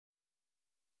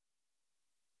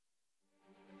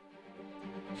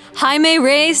Jaime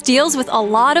Reyes deals with a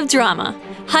lot of drama.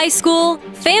 High school,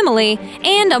 family,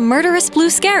 and a murderous blue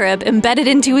scarab embedded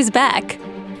into his back.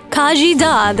 Kaji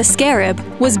Da, the scarab,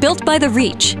 was built by the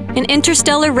Reach, an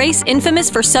interstellar race infamous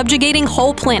for subjugating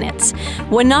whole planets,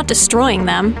 when not destroying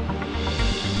them.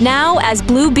 Now, as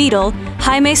Blue Beetle,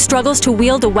 Jaime struggles to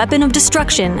wield a weapon of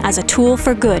destruction as a tool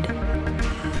for good.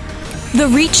 The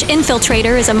Reach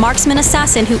Infiltrator is a marksman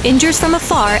assassin who injures from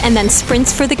afar and then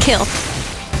sprints for the kill.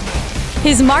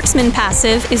 His marksman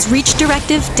passive is Reach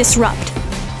Directive Disrupt.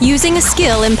 Using a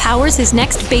skill empowers his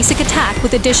next basic attack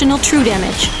with additional true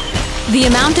damage. The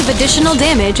amount of additional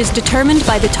damage is determined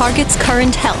by the target's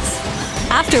current health.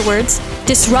 Afterwards,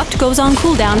 Disrupt goes on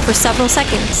cooldown for several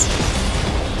seconds.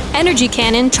 Energy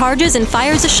Cannon charges and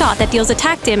fires a shot that deals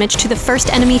attack damage to the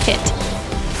first enemy hit.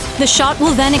 The shot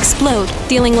will then explode,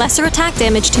 dealing lesser attack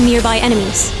damage to nearby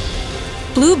enemies.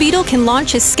 Blue Beetle can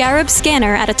launch his Scarab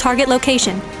scanner at a target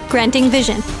location, granting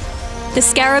vision. The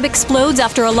Scarab explodes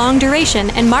after a long duration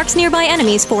and marks nearby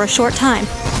enemies for a short time.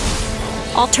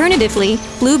 Alternatively,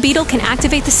 Blue Beetle can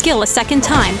activate the skill a second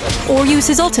time, or use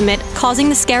his ultimate, causing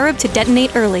the Scarab to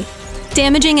detonate early.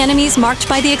 Damaging enemies marked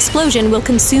by the explosion will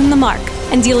consume the mark,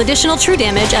 and deal additional true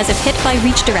damage as if hit by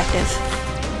Reach Directive.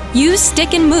 Use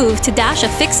Stick and Move to dash a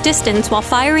fixed distance while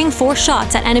firing 4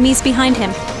 shots at enemies behind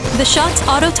him. The shots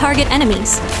auto-target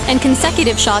enemies, and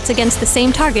consecutive shots against the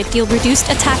same target deal reduced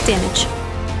attack damage.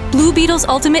 Blue Beetle's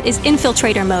ultimate is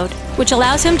Infiltrator mode, which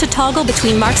allows him to toggle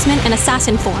between Marksman and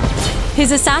Assassin form.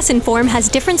 His Assassin form has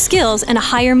different skills and a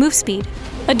higher move speed.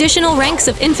 Additional ranks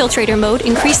of Infiltrator mode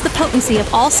increase the potency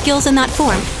of all skills in that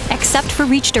form, except for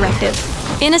Reach Directive.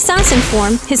 In Assassin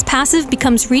form, his passive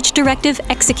becomes Reach Directive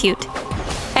Execute.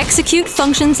 Execute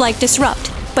functions like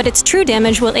Disrupt, but its true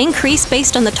damage will increase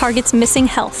based on the target's missing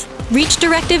health. Reach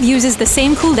Directive uses the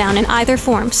same cooldown in either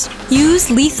forms. Use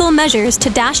Lethal Measures to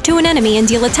dash to an enemy and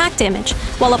deal attack damage,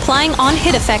 while applying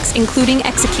on-hit effects including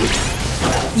Execute.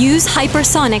 Use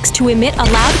Hypersonics to emit a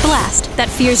loud blast that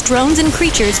fears drones and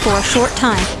creatures for a short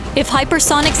time. If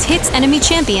Hypersonics hits enemy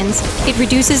champions, it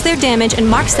reduces their damage and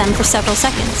marks them for several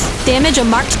seconds. Damage a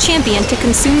marked champion to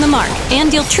consume the mark,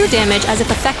 and deal true damage as if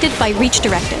affected by Reach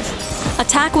Directive.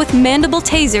 Attack with Mandible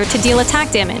Taser to deal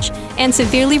attack damage, and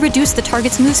severely reduce the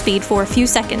target's move speed for a few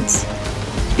seconds.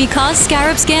 Because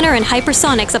Scarab Scanner and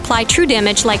Hypersonics apply true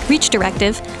damage like Reach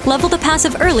Directive, level the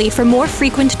passive early for more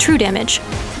frequent true damage.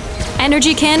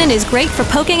 Energy Cannon is great for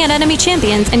poking at enemy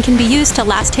champions and can be used to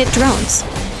last-hit drones.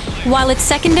 While its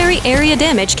secondary area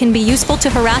damage can be useful to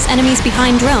harass enemies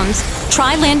behind drones,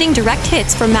 try landing direct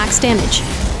hits for max damage.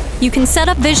 You can set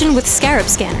up vision with Scarab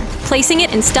Scanner, placing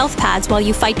it in stealth pads while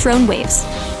you fight drone waves.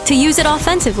 To use it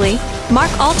offensively,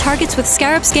 mark all targets with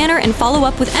Scarab Scanner and follow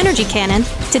up with Energy Cannon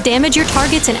to damage your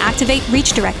targets and activate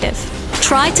Reach Directive.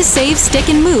 Try to save Stick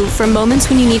and Move for moments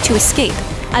when you need to escape,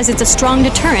 as it's a strong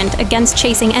deterrent against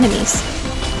chasing enemies.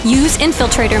 Use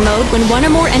Infiltrator mode when one or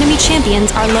more enemy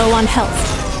champions are low on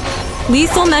health.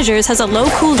 Lethal Measures has a low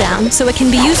cooldown, so it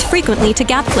can be used frequently to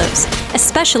gap close,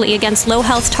 especially against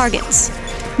low-health targets.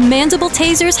 Mandible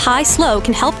Taser's high-slow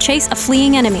can help chase a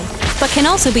fleeing enemy, but can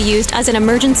also be used as an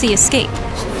emergency escape.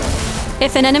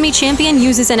 If an enemy champion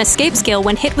uses an escape skill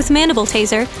when hit with Mandible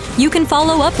Taser, you can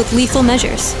follow up with Lethal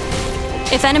Measures.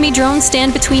 If enemy drones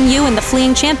stand between you and the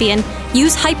fleeing champion,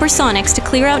 use Hypersonics to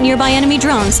clear out nearby enemy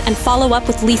drones and follow up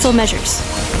with Lethal Measures.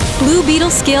 Blue Beetle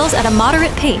scales at a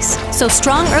moderate pace, so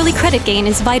strong early credit gain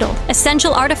is vital.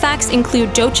 Essential artifacts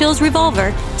include Jochill's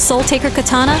Revolver, Soul Taker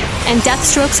Katana, and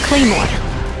Deathstroke's Claymore.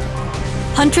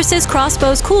 Huntress's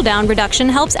Crossbow's cooldown reduction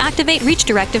helps activate Reach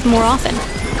Directive more often.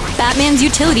 Batman's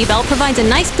Utility Belt provides a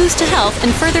nice boost to health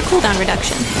and further cooldown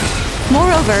reduction.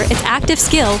 Moreover, its active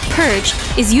skill, Purge,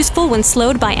 is useful when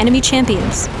slowed by enemy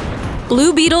champions.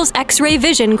 Blue Beetle's X-ray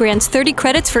vision grants 30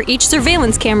 credits for each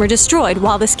surveillance camera destroyed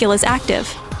while the skill is active.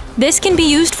 This can be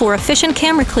used for efficient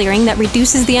camera clearing that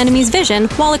reduces the enemy's vision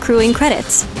while accruing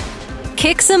credits.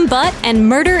 Kick some butt and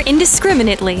murder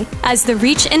indiscriminately as the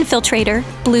Reach Infiltrator,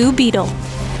 Blue Beetle.